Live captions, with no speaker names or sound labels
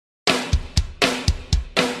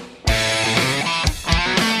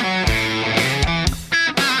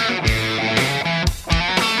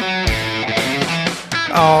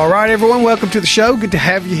right, everyone, welcome to the show. Good to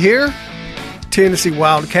have you here. Tennessee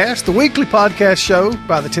Wildcast, the weekly podcast show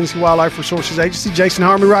by the Tennessee Wildlife Resources Agency. Jason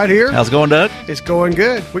Harmon right here. How's it going, Doug? It's going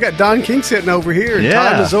good. We got Don King sitting over here. And Yeah.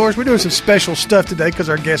 Todd Azores. We're doing some special stuff today because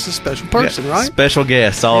our guest is a special person, right? Special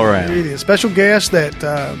guests all around. Really, a special guest that's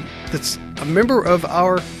a member of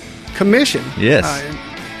our commission. Yes.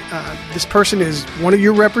 This person is one of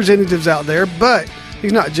your representatives out there, but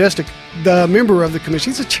he's not just the member of the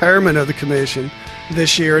commission. He's the chairman of the commission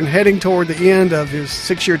this year and heading toward the end of his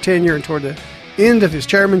 6-year tenure and toward the end of his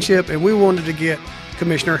chairmanship. And we wanted to get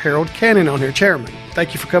Commissioner Harold Cannon on here. Chairman,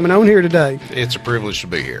 thank you for coming on here today. It's a privilege to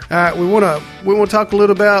be here. All right, we want to talk a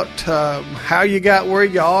little about how you got where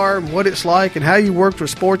you are and what it's like and how you worked with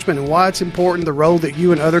sportsmen and why it's important, the role that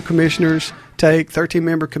you and other commissioners take,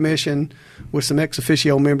 13-member commission with some ex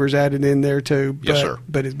officio members added in there too. Yes, sir.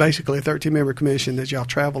 But it's basically a 13-member commission that y'all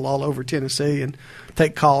travel all over Tennessee and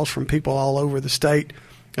take calls from people all over the state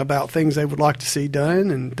about things they would like to see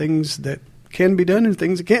done and things that can be done and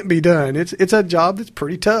things that can't be done. It's a job that's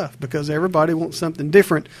pretty tough because everybody wants something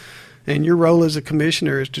different, and your role as a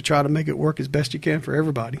commissioner is to try to make it work as best you can for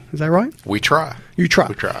everybody. Is that right? We try. You try.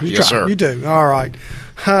 We try. You Yes, try. sir. You do. All right.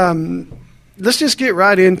 Let's just get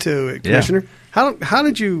right into it, Commissioner. How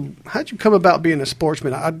did you come about being a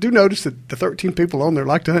sportsman? I do notice that the 13 people on there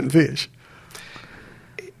like to hunt and fish.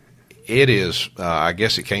 It is, I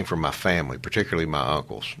guess it came from my family, particularly my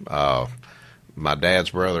uncles. My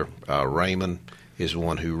dad's brother, Raymond, is the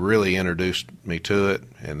one who really introduced me to it,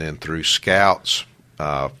 and then through scouts,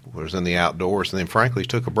 was in the outdoors, and then frankly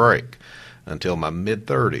took a break until my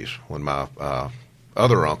mid-30s when my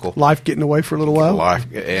other uncle, Life getting away for a little while?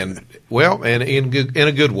 and in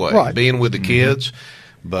a good way, Right. being with the kids.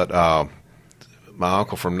 But my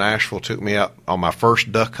uncle from Nashville took me out on my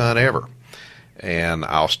first duck hunt ever. And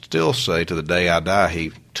I'll still say to the day I die,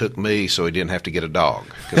 he took me so he didn't have to get a dog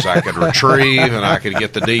because I could retrieve and I could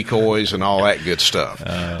get the decoys and all that good stuff.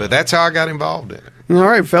 But that's how I got involved in it. All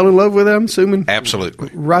right. Fell in love with it, I'm assuming? Absolutely.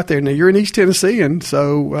 Right there. Now, you're in East Tennessee, and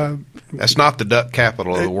so That's not the duck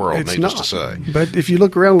capital of the world, it's needless not. to say. But if you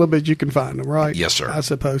look around a little bit, you can find them, right? Yes, sir. I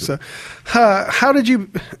suppose so. How did you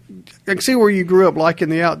 – I can see where you grew up liking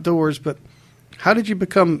the outdoors, but how did you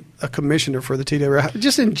become a commissioner for the TWA?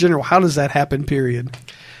 Just in general, how does that happen, period?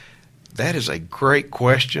 That is a great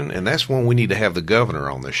question, and that's one we need to have the governor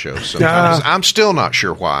on this show sometimes. I'm still not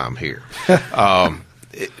sure why I'm here.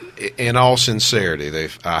 In all sincerity,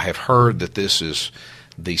 I have heard that this is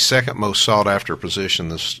the second most sought-after position in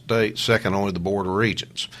the state, second only to the Board of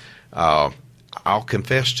Regents. I'll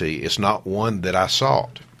confess to you, it's not one that I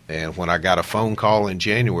sought. And when I got a phone call in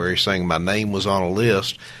January saying my name was on a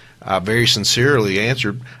list, I very sincerely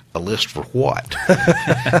answered, a list for what?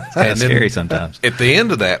 That's scary sometimes. At the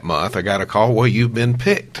end of that month, I got a call, well, you've been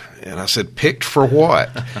picked. And I said, picked for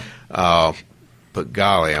what? But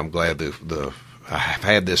golly, I'm glad I have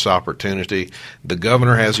had this opportunity. The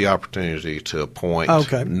governor has the opportunity to appoint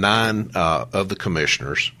 9 of the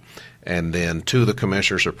commissioners, and then 2 of the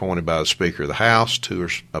commissioners are appointed by the Speaker of the House, 2 are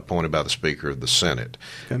appointed by the Speaker of the Senate.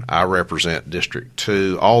 Okay. I represent District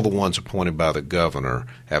 2. All the ones appointed by the governor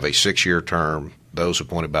have a 6-year term. Those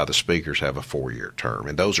appointed by the speakers have a 4-year term,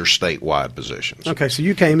 and those are statewide positions. Okay, so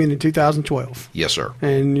you came in 2012. Yes, sir.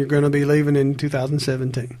 And you're going to be leaving in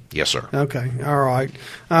 2017. Yes, sir. Okay, all right.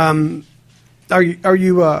 Are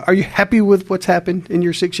you happy with what's happened in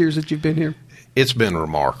your 6 years that you've been here? It's been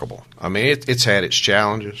remarkable. I mean, it's had its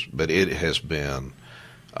challenges, but it has been,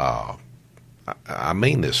 I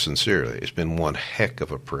mean this sincerely, it's been one heck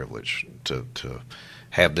of a privilege to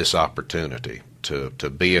have this opportunity to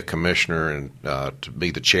be a commissioner and to be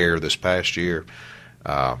the chair this past year.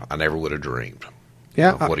 I never would have dreamed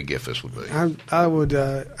of what a gift this would be.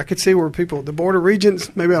 I could see where the Board of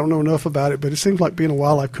Regents, maybe I don't know enough about it, but it seems like being a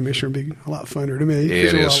wildlife commissioner would be a lot funner to me.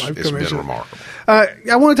 It is. It's been remarkable.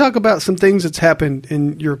 I want to talk about some things that's happened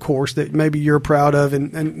in your course that maybe you're proud of,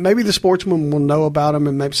 and maybe the sportsmen will know about them,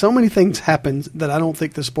 and maybe so many things happen that I don't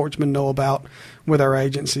think the sportsmen know about with our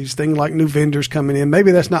agencies, things like new vendors coming in.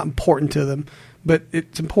 Maybe that's not important to them, but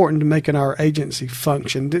it's important to making our agency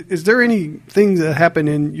function. Is there any things that happened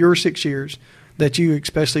in your 6 years that you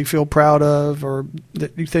especially feel proud of or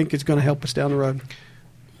that you think is going to help us down the road?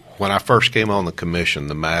 When I first came on the commission,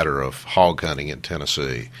 the matter of hog hunting in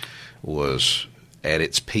Tennessee was at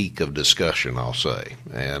its peak of discussion, I'll say,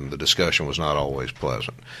 and the discussion was not always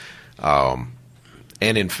pleasant. And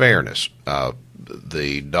in fairness,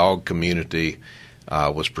 the dog community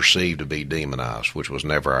was perceived to be demonized, which was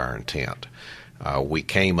never our intent. We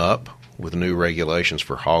came up with new regulations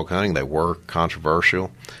for hog hunting. They were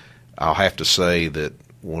controversial. I'll have to say that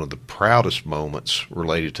one of the proudest moments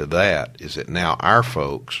related to that is that now our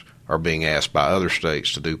folks are being asked by other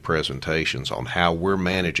states to do presentations on how we're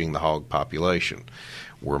managing the hog population.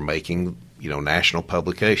 We're making, national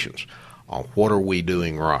publications on what are we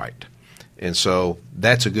doing right. And so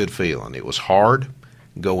that's a good feeling. It was hard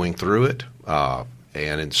going through it,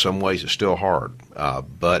 and in some ways it's still hard.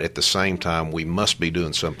 But at the same time, we must be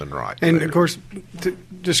doing something right. And, there. Of course, to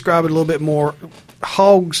describe it a little bit more,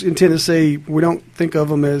 hogs in Tennessee, we don't think of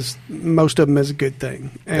them most of them as a good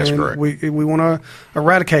thing. And that's correct. We want to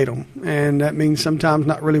eradicate them, and that means sometimes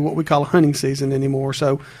not really what we call a hunting season anymore.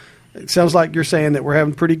 So it sounds like you're saying that we're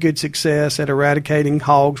having pretty good success at eradicating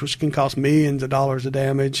hogs, which can cost millions of dollars of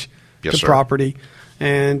damage to property.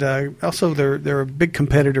 And also, they're a big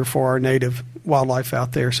competitor for our native wildlife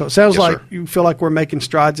out there. So it sounds like you feel like we're making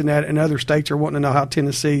strides in that, and other states are wanting to know how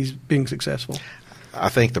Tennessee's being successful. I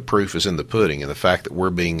think the proof is in the pudding, and the fact that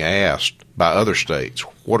we're being asked by other states,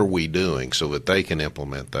 what are we doing so that they can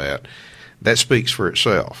implement that, that speaks for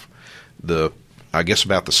itself. I guess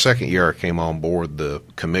about the second year I came on board, the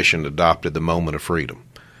commission adopted the Moment of Freedom,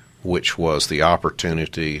 which was the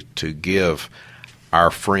opportunity to give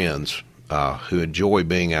our friends who enjoy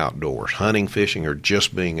being outdoors, hunting, fishing, or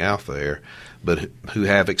just being out there, but who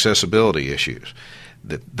have accessibility issues,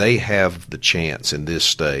 that they have the chance in this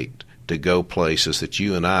state to go places that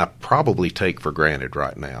you and I probably take for granted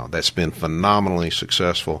right now. That's been phenomenally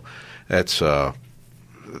successful. That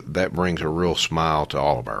brings a real smile to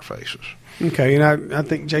all of our faces. Okay, and I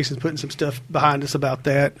think Jason's putting some stuff behind us about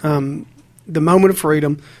that. The Moment of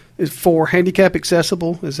Freedom is for handicap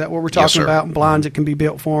accessible. Is that what we're talking about? And blinds that can be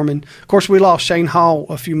built for them. And, of course, we lost Shane Hall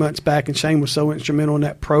a few months back, and Shane was so instrumental in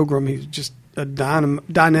that program. He's just a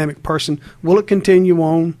dynamic person. Will it continue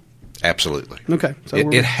on? Absolutely. Okay. So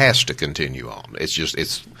it has to continue on.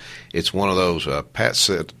 It's one of those, Pat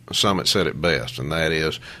Summitt said it best, and that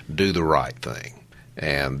is do the right thing.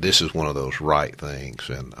 And this is one of those right things,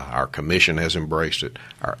 and our commission has embraced it,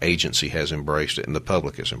 our agency has embraced it, and the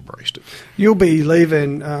public has embraced it. You'll be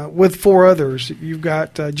leaving with 4 others. You've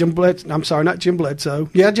got Jim Bledsoe. I'm sorry, not Jim Bledsoe.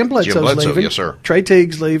 Yeah, Jim Bledsoe's leaving. Yes, sir. Trey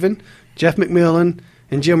Teague's leaving. Jeff McMillan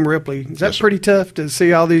and Jim Ripley. Is that pretty tough to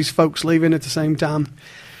see all these folks leaving at the same time?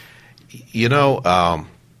 It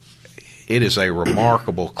is a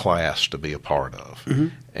remarkable class to be a part of,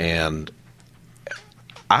 and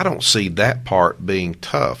I don't see that part being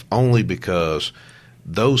tough, only because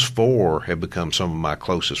those 4 have become some of my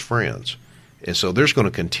closest friends. And so there's going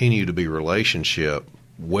to continue to be relationship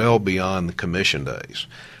well beyond the commission days.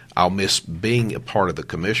 I'll miss being a part of the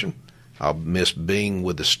commission. I'll miss being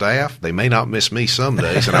with the staff. They may not miss me some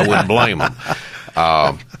days, and I wouldn't blame them.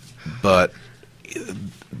 But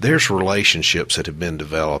there's relationships that have been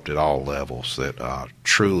developed at all levels that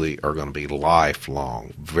truly are going to be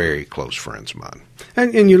lifelong, very close friends of mine.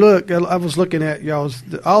 And you look, I was looking at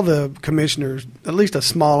all the commissioners, at least a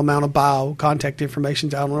small amount of bio contact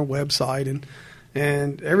information out on our website,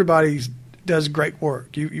 and everybody does great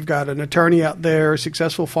work. You've got an attorney out there, a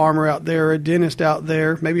successful farmer out there, a dentist out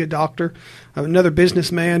there, maybe a doctor, another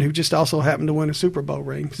businessman who just also happened to win a Super Bowl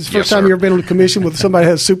ring. Is this the first time you've ever been on a commission with somebody who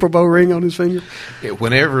has a Super Bowl ring on his finger?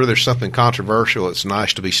 Whenever there's something controversial, it's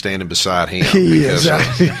nice to be standing beside him because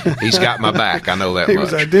he's got my back. I know that much. He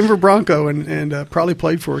was a Denver Bronco and probably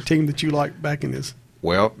played for a team that you liked back in his.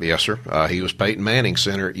 Well, yes, sir. He was Peyton Manning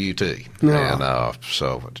center at UT. No. And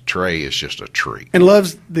so Trey is just a treat. And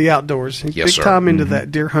loves the outdoors. He's yes, big time into that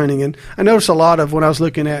deer hunting. And I noticed a lot of, when I was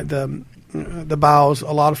looking at the bios,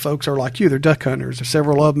 a lot of folks are like you. They're duck hunters.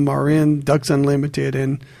 Several of them are in Ducks Unlimited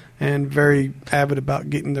and very avid about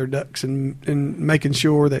getting their ducks and making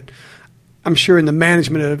sure that, I'm sure in the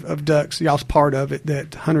management of ducks, y'all's part of it,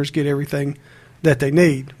 that hunters get everything that they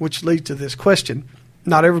need, which leads to this question.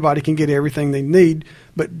 Not everybody can get everything they need,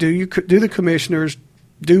 but do the commissioners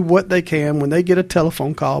do what they can when they get a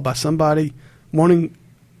telephone call by somebody wanting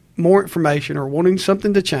more information or wanting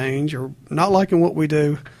something to change or not liking what we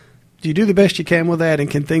do? Do you do the best you can with that, and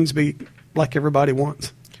can things be like everybody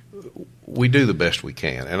wants? We do the best we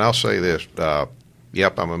can, and I'll say this.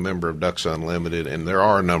 Yep, I'm a member of Ducks Unlimited, and there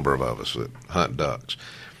are a number of us that hunt ducks.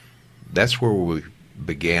 That's where we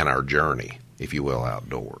began our journey, if you will,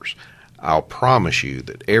 outdoors. I'll promise you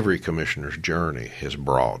that every commissioner's journey has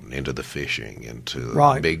broadened into the fishing,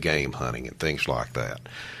 into big game hunting and things like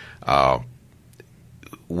that.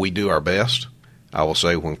 We do our best. I will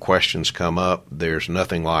say when questions come up, there's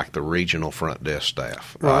nothing like the regional front desk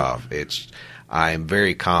staff. Right. I am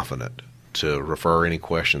very confident to refer any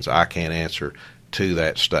questions I can't answer to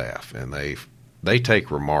that staff, and they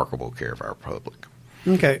take remarkable care of our public.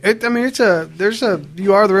 Okay.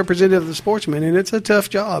 You are the representative of the sportsman, and it's a tough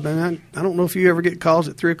job. And I don't know if you ever get calls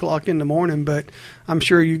at 3 o'clock in the morning, but I'm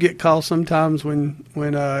sure you get calls sometimes when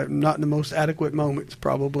not in the most adequate moments,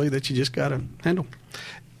 probably, that you just got to handle.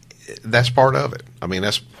 That's part of it. I mean,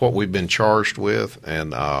 that's what we've been charged with,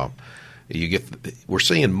 and we're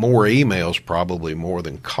seeing more emails, probably more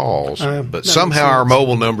than calls, but somehow our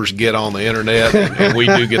mobile numbers get on the internet, and we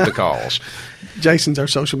do get the calls. Jason's our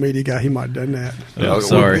social media guy. He might have done that. Oh,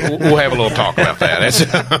 sorry. We'll have a little talk about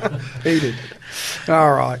that. He did.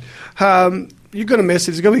 All right. You're going to miss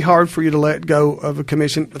it. It's going to be hard for you to let go of a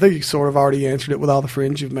commission. I think you sort of already answered it with all the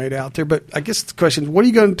friends you've made out there, but I guess the question is, what are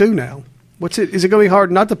you going to do now? Is it going to be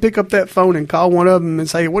hard not to pick up that phone and call one of them and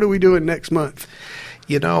say, what are we doing next month?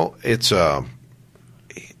 You know, it's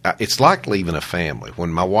like leaving a family.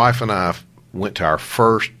 When my wife and I went to our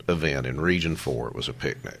first event in Region 4, it was a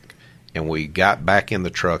picnic, and we got back in the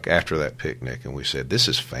truck after that picnic, and we said, this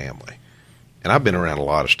is family. And I've been around a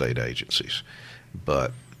lot of state agencies,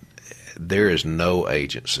 but there is no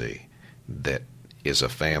agency that is a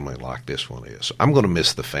family like this one is. I'm going to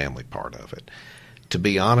miss the family part of it. To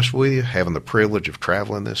be honest with you, having the privilege of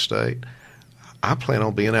traveling this state, I plan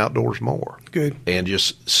on being outdoors more. Good. And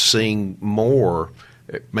just seeing more,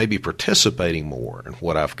 maybe participating more in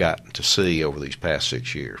what I've gotten to see over these past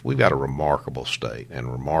 6 years. We've got a remarkable state and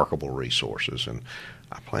remarkable resources, and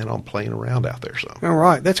I plan on playing around out there some. All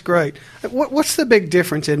right. That's great. What's the big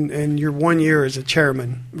difference in your 1 year as a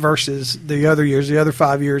chairman versus the other years, the other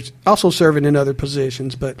 5 years, also serving in other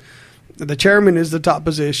positions, but the chairman is the top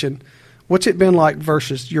position. What's it been like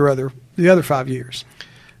versus the other 5 years?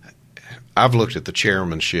 I've looked at the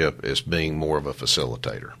chairmanship as being more of a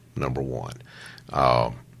facilitator, number one.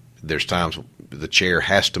 There's times the chair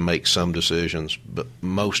has to make some decisions, but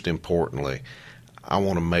most importantly, I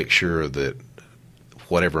want to make sure that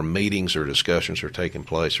whatever meetings or discussions are taking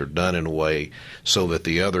place are done in a way so that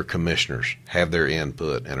the other commissioners have their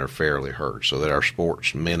input and are fairly heard, so that our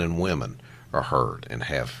sportsmen and women are heard and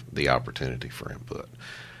have the opportunity for input.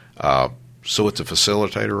 So it's a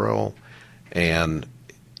facilitator role, and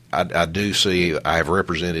I do see I have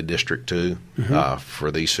represented District 2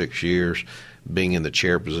 for these 6 years. Being in the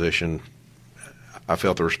chair position, I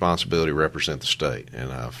felt the responsibility to represent the state,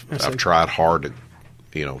 and I've tried hard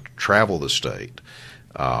to travel the state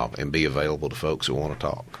and be available to folks who want to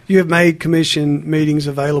talk. You have made commission meetings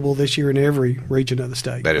available this year in every region of the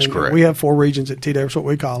state. That is correct. We have 4 regions at TDA, that's what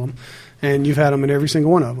we call them, and you've had them in every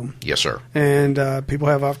single one of them. Yes, sir. And people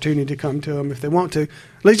have opportunity to come to them if they want to.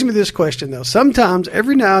 Leads me to this question, though. Sometimes,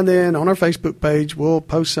 every now and then, on our Facebook page, we'll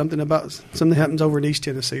post something about something that happens over in East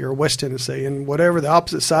Tennessee or West Tennessee, and whatever the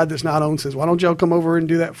opposite side that's not on says, why don't y'all come over and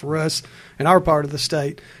do that for us in our part of the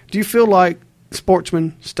state? Do you feel like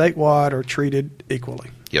sportsmen statewide are treated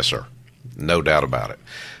equally? Yes, sir. No doubt about it.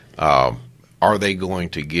 Are they going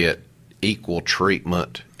to get equal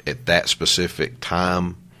treatment at that specific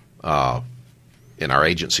time in our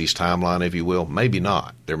agency's timeline, if you will? Maybe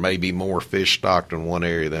not. There may be more fish stocked in one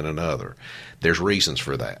area than another. There's reasons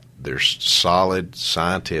for that. There's solid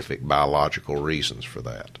scientific, biological reasons for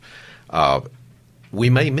that.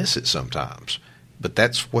 We may miss it sometimes, but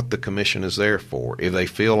that's what the commission is there for. If they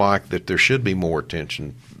feel like that there should be more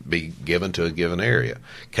attention be given to a given area.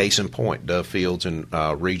 Case in point, Dove Fields in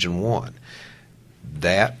Region 1.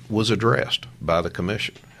 That was addressed by the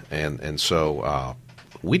commission. And so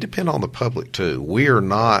we depend on the public, too. We are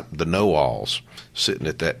not the know-alls sitting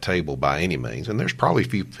at that table by any means. And there's probably a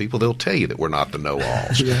few people that will tell you that we're not the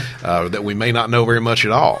know-alls, that we may not know very much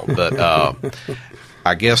at all. But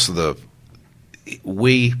I guess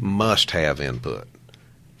we must have input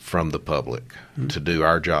from the public to do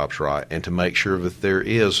our jobs right and to make sure that there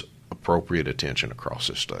is appropriate attention across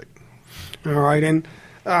this state. All right. And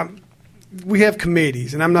we have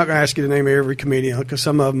committees, and I'm not going to ask you to name every committee because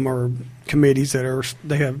some of them are committees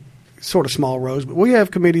they have sort of small roles, but we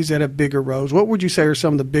have committees that have bigger roles. What would you say are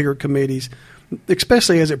some of the bigger committees,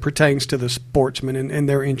 especially as it pertains to the sportsmen and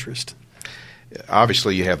their interest?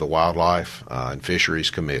 Obviously, you have the wildlife and fisheries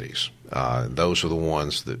committees. Those are the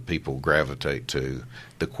ones that people gravitate to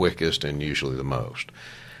the quickest and usually the most.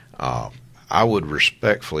 I would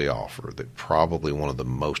respectfully offer that probably one of the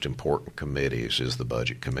most important committees is the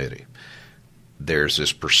Budget Committee. There's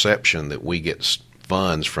this perception that we get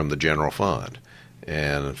funds from the general fund,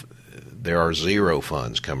 and there are zero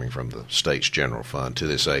funds coming from the state's general fund to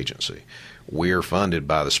this agency. We are funded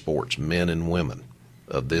by the sportsmen and women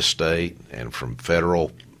of this state and from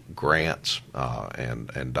federal grants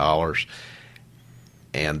and dollars.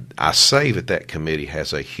 And I say that committee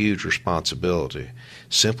has a huge responsibility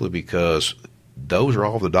simply because those are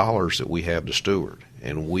all the dollars that we have to steward.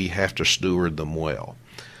 and we have to steward them well.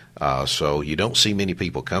 So you don't see many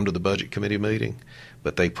people come to the Budget Committee meeting,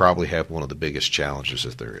 but they probably have one of the biggest challenges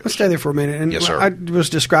that there is. Let's stay there for a minute. And yes, sir. I was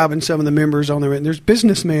describing some of the members on there, and there's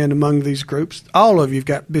businessmen among these groups. All of you've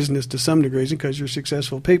got business to some degrees because you're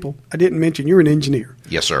successful people. I didn't mention you're an engineer.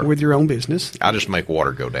 Yes, sir. With your own business. I just make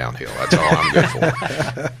water go downhill. That's all I'm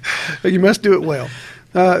good for. You must do it well.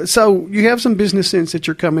 So you have some business sense that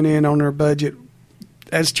you're coming in on our budget.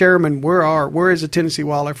 As chairman, where is the Tennessee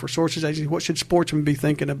Wildlife Resources Agency? What should sportsmen be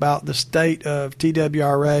thinking about the state of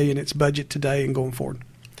TWRA and its budget today and going forward?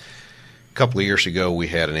 A couple of years ago, we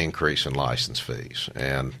had an increase in license fees,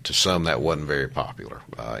 and to some that wasn't very popular.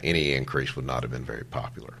 Any increase would not have been very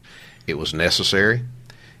popular. It was necessary.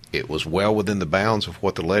 It was well within the bounds of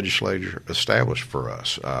what the legislature established for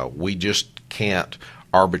us. We just can't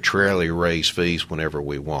arbitrarily raise fees whenever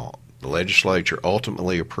we want. The legislature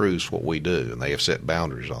ultimately approves what we do, and they have set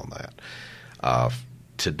boundaries on that.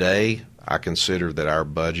 Today, I consider that our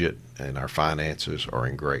budget and our finances are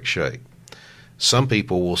in great shape. Some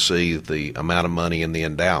people will see the amount of money in the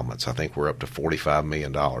endowments. I think we're up to $45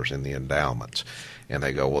 million in the endowments, and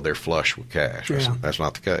they go, well, they're flush with cash. Yeah. That's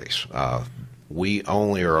not the case. We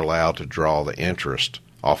only are allowed to draw the interest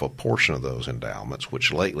off a portion of those endowments,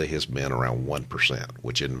 which lately has been around 1%,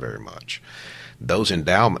 which isn't very much. Those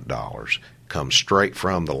endowment dollars come straight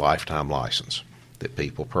from the lifetime license that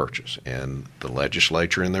people purchase, and the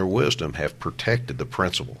legislature in their wisdom have protected the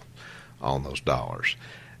principal on those dollars.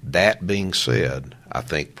 That being said, I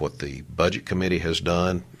think what the Budget Committee has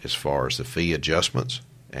done as far as the fee adjustments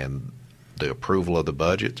and the approval of the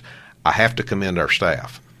budgets, I have to commend our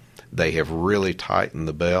staff. They have really tightened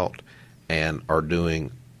the belt and are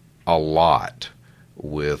doing a lot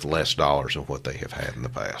with less dollars than what they have had in the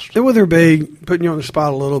past. Will there be, putting you on the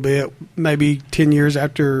spot a little bit, maybe 10 years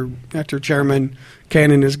after Chairman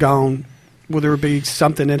Cannon is gone, will there be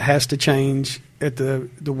something that has to change at the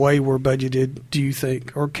way we're budgeted, do you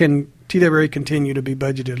think? Or can TWRA continue to be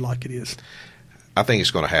budgeted like it is? I think it's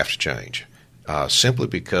going to have to change, simply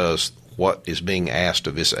because what is being asked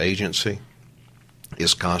of this agency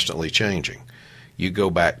is constantly changing. You go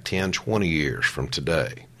back 10, 20 years from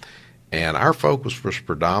today, and our focus was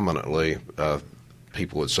predominantly,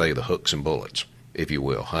 people would say, the hooks and bullets, if you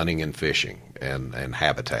will, hunting and fishing and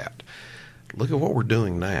habitat. Look at what we're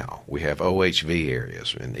doing now. We have OHV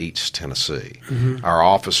areas in East Tennessee. Mm-hmm. Our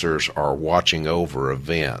officers are watching over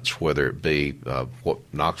events, whether it be what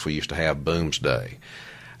Knoxville used to have, Booms Day.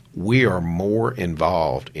 We are more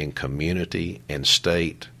involved in community and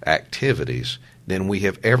state activities than we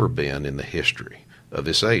have ever been in the history of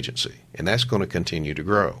this agency, and that's going to continue to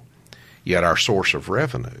grow. Yet our source of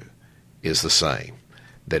revenue is the same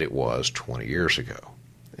that it was 20 years ago,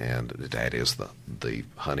 and that is the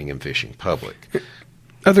hunting and fishing public.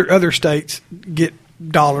 Other states get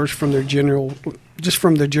dollars from their general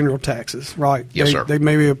taxes, right? Yes, sir. They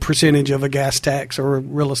may be a percentage of a gas tax or a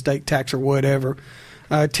real estate tax or whatever.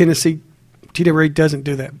 Tennessee, TWRA doesn't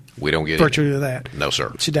do that. We don't get virtually that. No,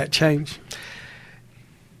 sir. Should that change?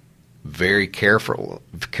 Very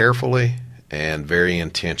carefully and very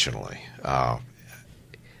intentionally.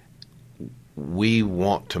 We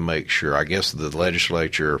want to make sure, I guess the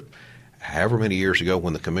legislature, however many years ago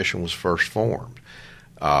when the commission was first formed,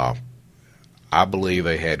 I believe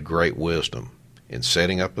they had great wisdom in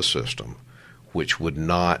setting up a system which would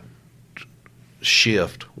not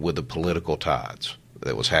shift with the political tides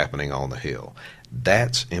that was happening on the Hill.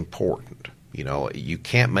 That's important. You know, you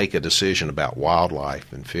can't make a decision about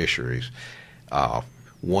wildlife and fisheries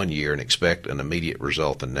one year and expect an immediate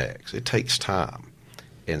result the next. It takes time.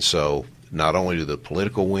 And so not only do the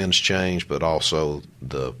political winds change, but also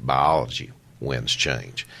the biology winds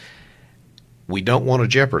change. We don't want to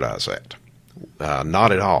jeopardize that,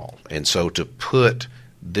 not at all. And so to put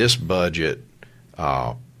this budget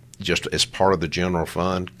just as part of the general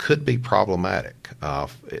fund could be problematic,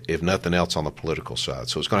 if nothing else on the political side.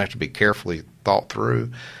 So it's going to have to be carefully thought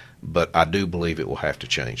through, but I do believe it will have to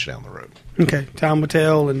change down the road. Okay, time will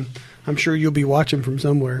tell, and I'm sure you'll be watching from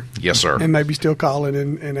somewhere. Yes, sir. And maybe still calling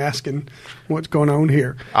and asking what's going on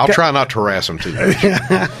here. I'll try not to harass them too much.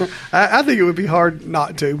 I think it would be hard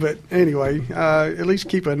not to, but anyway, at least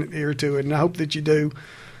keep an ear to it, and I hope that you do,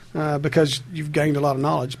 because you've gained a lot of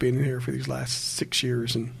knowledge being in here for these last 6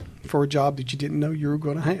 years and for a job that you didn't know you were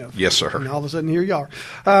going to have. Yes, sir. And all of a sudden, here you are.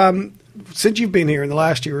 since you've been here in the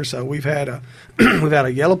last year or so, we've had a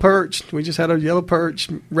yellow perch. We just had a yellow perch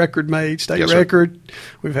record made, state record.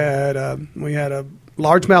 We've had we had a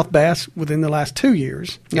largemouth bass within the last 2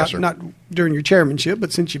 years. Not during your chairmanship,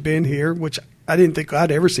 but since you've been here, which I didn't think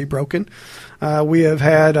I'd ever see broken. We have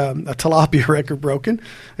had a tilapia record broken.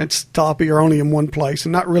 It's tilapia are only in one place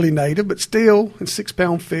and not really native, but still a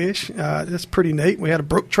 6-pound fish. That's pretty neat. We had a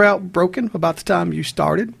brook trout broken about the time you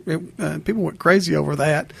started. People went crazy over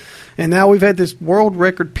that. And now we've had this world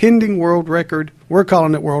record, pending world record. We're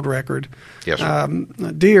calling it world record. Yes, sir.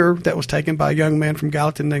 Deer that was taken by a young man from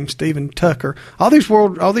Gallatin named Stephen Tucker. All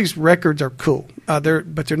these records are cool. But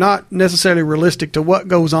they're not necessarily realistic to what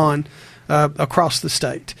goes on across the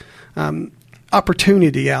state.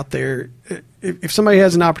 Opportunity out there. If somebody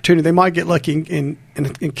has an opportunity, they might get lucky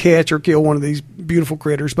and catch or kill one of these beautiful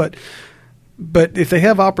critters. But if they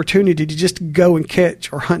have opportunity to just go and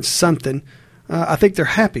catch or hunt something, I think they're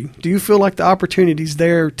happy. Do you feel like the opportunity's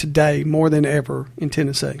there today more than ever in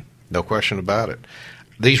Tennessee? No question about it.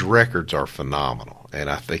 These records are phenomenal, and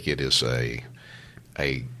I think it is a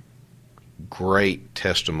great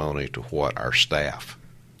testimony to what our staff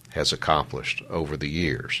has accomplished over the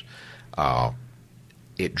years.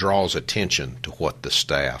 It draws attention to what the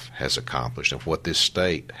staff has accomplished and what this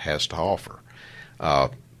state has to offer.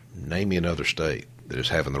 Name me another state that is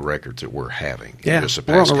having the records that we're having. Yeah,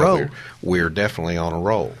 we're on a roll. We're definitely on a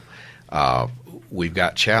roll. We've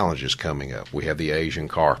got challenges coming up. We have the Asian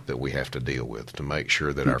carp that we have to deal with to make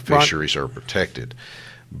sure that our fisheries are protected.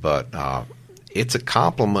 But it's a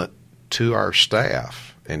compliment to our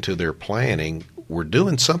staff and to their planning. We're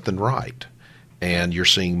doing something right. And you're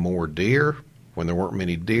seeing more deer. When there weren't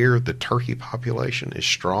many deer, the turkey population is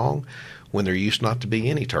strong when there used not to be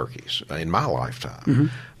any turkeys in my lifetime.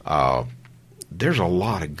 Mm-hmm. There's a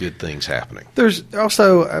lot of good things happening. There's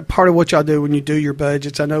also a part of what y'all do when you do your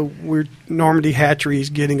budgets. I know Normandy Hatchery is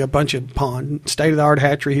getting a bunch of pond, state-of-the-art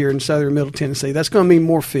hatchery here in southern Middle Tennessee. That's going to mean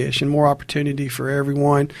more fish and more opportunity for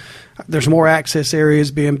everyone. There's more access areas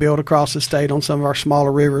being built across the state on some of our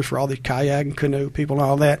smaller rivers for all the kayak and canoe people and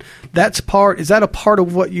all that. Is that a part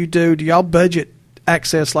of what you do? Do y'all budget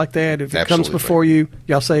access like that? If it comes before you,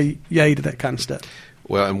 y'all say yay to that kind of stuff?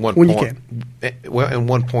 Well, and one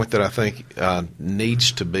point that I think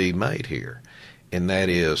needs to be made here, and that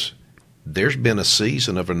is there's been a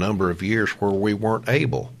season of a number of years where we weren't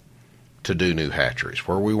able to do new hatcheries,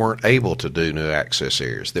 where we weren't able to do new access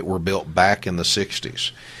areas that were built back in the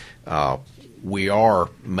 60s. We are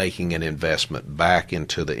making an investment back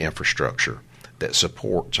into the infrastructure that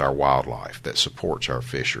supports our wildlife, that supports our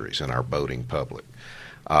fisheries and our boating public.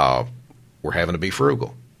 We're having to be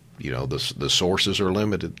frugal. You know, the sources are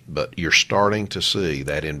limited, but you're starting to see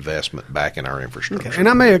that investment back in our infrastructure. Okay. And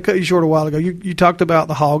I may have cut you short a while ago. You talked about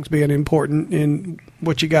the hogs being important in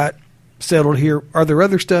what you got settled here. Are there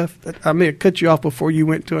other stuff? I may have cut you off before you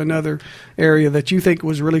went to another area that you think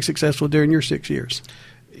was really successful during your 6 years.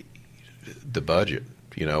 The budget.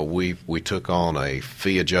 You know, we took on a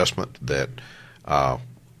fee adjustment that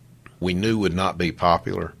we knew would not be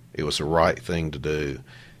popular. It was the right thing to do,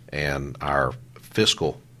 and our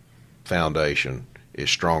fiscal foundation is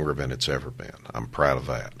stronger than it's ever been. I'm proud of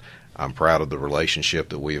that. I'm proud of the relationship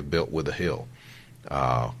that we have built with the Hill.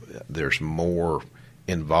 There's more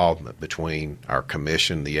involvement between our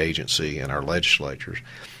commission, the agency, and our legislatures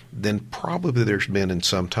than probably there's been in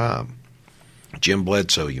some time. Jim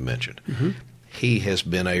Bledsoe, you mentioned. Mm-hmm. He has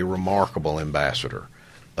been a remarkable ambassador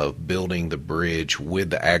of building the bridge with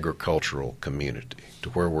the agricultural community to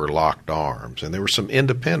where we're locked arms. And there was some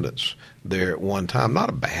independence there at one time, not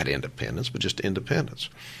a bad independence, but just independence.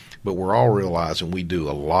 But we're all realizing we do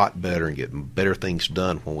a lot better and get better things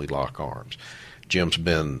done when we lock arms. Jim's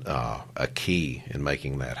been a key in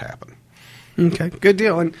making that happen. Okay, good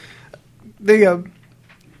deal. And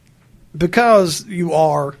because you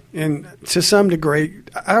are, and to some degree,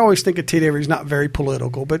 I always think of TDW is not very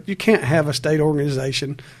political, but you can't have a state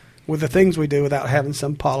organization with the things we do without having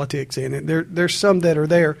some politics in it. There's some that are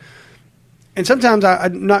there. And sometimes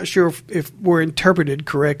I'm not sure if we're interpreted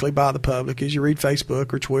correctly by the public as you read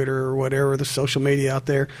Facebook or Twitter or whatever, the social media out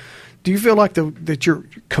there. Do you feel like that your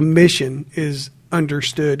commission is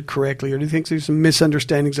understood correctly, or do you think there's some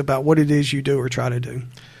misunderstandings about what it is you do or try to do?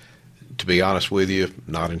 To be honest with you,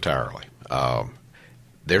 not entirely.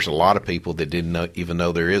 There's a lot of people that didn't even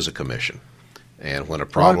know there is a commission. And when a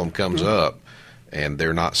problem comes up and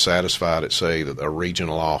they're not satisfied at, say, a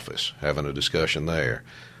regional office, having a discussion there,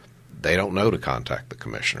 they don't know to contact the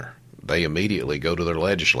commissioner. They immediately go to their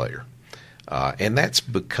legislator. And that's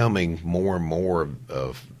becoming more and more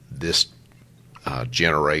of this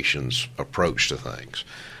generation's approach to things.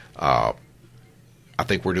 I I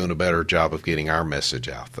think we're doing a better job of getting our message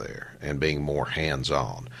out there and being more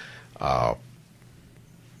hands-on.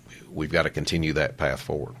 We've got to continue that path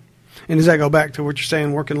forward. And does that go back to what you're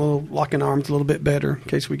saying, working a little, locking arms a little bit better in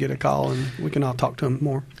case we get a call and we can all talk to them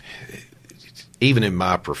more? Even in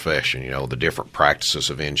my profession, the different practices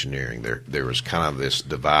of engineering, there was kind of this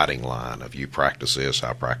dividing line of you practice this,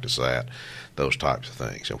 I practice that, those types of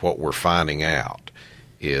things. And what we're finding out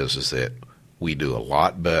is that we do a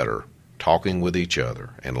lot better talking with each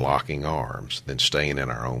other and locking arms than staying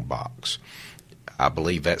in our own box. I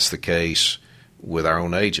believe that's the case with our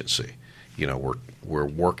own agency. We're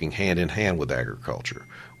working hand in hand with agriculture.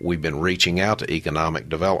 We've been reaching out to economic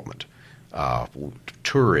development,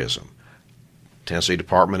 tourism, Tennessee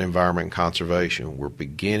Department of Environment and Conservation. We're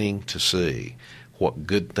beginning to see what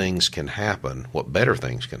good things can happen, what better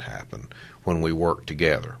things can happen when we work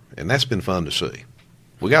together. And that's been fun to see.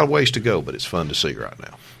 We got a ways to go, but it's fun to see right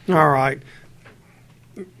now. All right.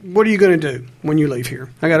 What are you going to do when you leave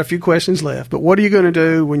here? I got a few questions left, but what are you going to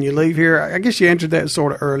do when you leave here? I guess you answered that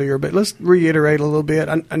sort of earlier, but let's reiterate a little bit.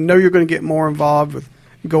 I know you're going to get more involved with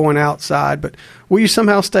going outside, but will you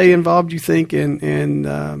somehow stay involved, you think,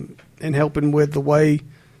 in helping with the way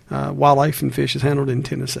wildlife and fish is handled in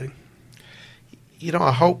Tennessee?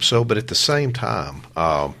 I hope so, but at the same time,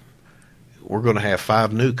 we're going to have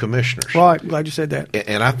 5 new commissioners. Right, glad you said that.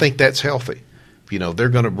 And I think that's healthy. They're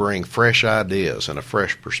going to bring fresh ideas and a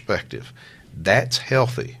fresh perspective. That's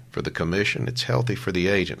healthy for the commission. It's healthy for the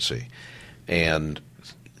agency. And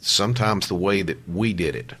sometimes the way that we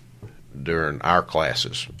did it during our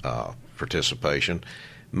classes participation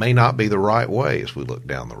may not be the right way as we look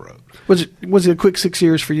down the road. Was it a quick 6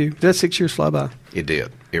 years for you? Did that 6 years fly by? It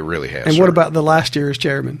did. It really has. And what about the last year as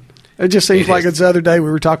chairman? It just seems like it's the other day we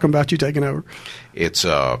were talking about you taking over. It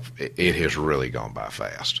has really gone by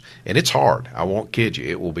fast. And it's hard. I won't kid you.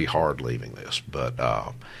 It will be hard leaving this. But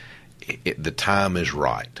the time is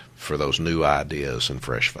right for those new ideas and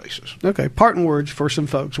fresh faces. Okay. Parting words for some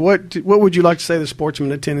folks. What would you like to say to the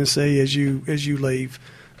sportsmen of Tennessee as you leave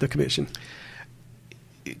the commission?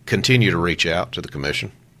 Continue to reach out to the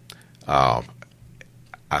commission. I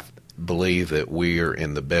believe that we are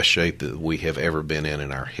in the best shape that we have ever been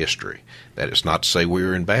in our history. That is not to say we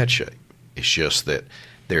are in bad shape. It's just that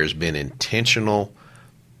there's been intentional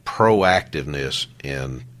proactiveness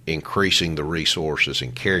in increasing the resources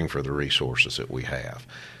and caring for the resources that we have.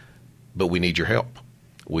 But we need your help.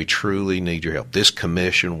 We truly need your help. This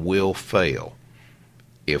commission will fail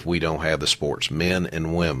if we don't have the sportsmen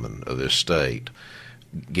and women of this state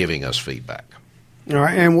giving us feedback. All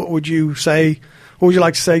right. And what would you say? What would you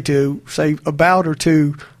like to say about or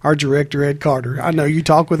to our director, Ed Carter? I know you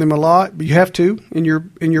talk with him a lot, but you have to in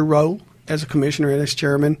your role as a commissioner and as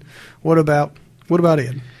chairman. What about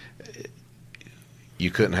Ed?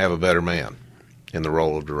 You couldn't have a better man in the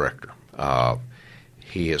role of director.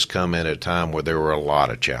 He has come in at a time where there were a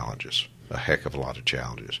lot of challenges, a heck of a lot of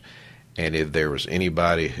challenges. And if there was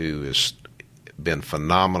anybody who has been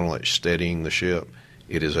phenomenal at steadying the ship,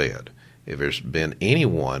 it is Ed. If there's been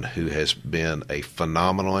anyone who has been a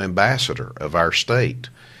phenomenal ambassador of our state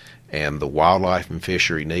and the wildlife and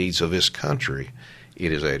fishery needs of this country,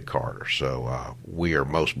 it is Ed Carter. So we are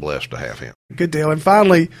most blessed to have him. Good deal. And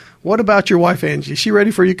finally, what about your wife, Angie? Is she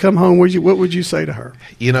ready for you to come home? What would you say to her?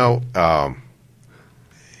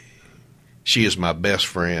 She is my best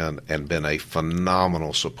friend and been a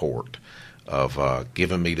phenomenal support of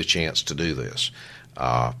giving me the chance to do this.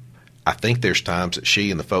 I think there's times that she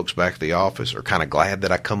and the folks back at the office are kind of glad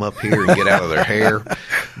that I come up here and get out of their hair,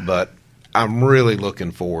 but I'm really looking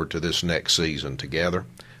forward to this next season together.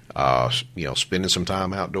 Spending some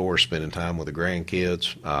time outdoors, spending time with the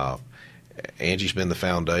grandkids. Angie's been the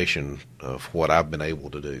foundation of what I've been able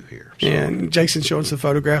to do here. So. And Jason's showing some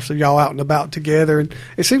photographs of y'all out and about together. And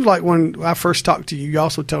it seems like when I first talked to you, you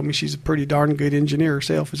also told me she's a pretty darn good engineer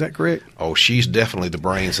herself. Is that correct? Oh, she's definitely the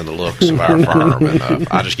brains and the looks of our firm. And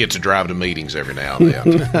I just get to drive to meetings every now and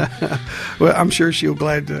then. Well, I'm sure she'll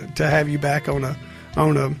glad to have you back on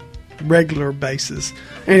a regular basis.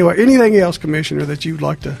 Anyway, anything else, Commissioner, that you'd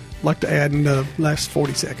like to add in the last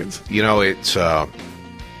 40 seconds? It's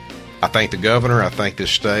I thank the governor, I thank this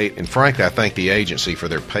state, and frankly, I thank the agency for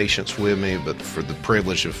their patience with me, but for the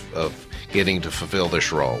privilege of getting to fulfill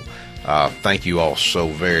this role. Thank you all so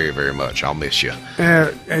very, very much. I'll miss you.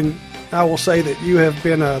 And I will say that you have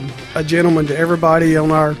been a gentleman to everybody on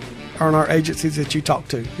our agencies that you talk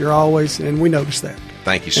to. You're always, and we notice that.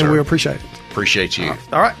 Thank you, sir. And we appreciate it. Appreciate you.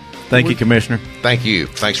 All right. Thank you, Commissioner. Thank you.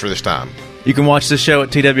 Thanks for this time. You can watch this show at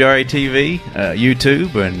TWRA TV,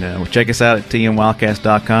 YouTube, and check us out at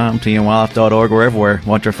tnwildcast.com, tnwildlife.org. We're everywhere.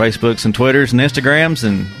 Watch our Facebooks and Twitters and Instagrams,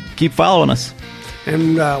 and keep following us.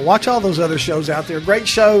 And watch all those other shows out there. Great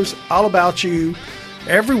shows all about you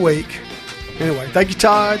every week. Anyway, thank you,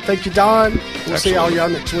 Todd. Thank you, Don. We'll see all y'all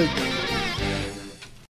next week.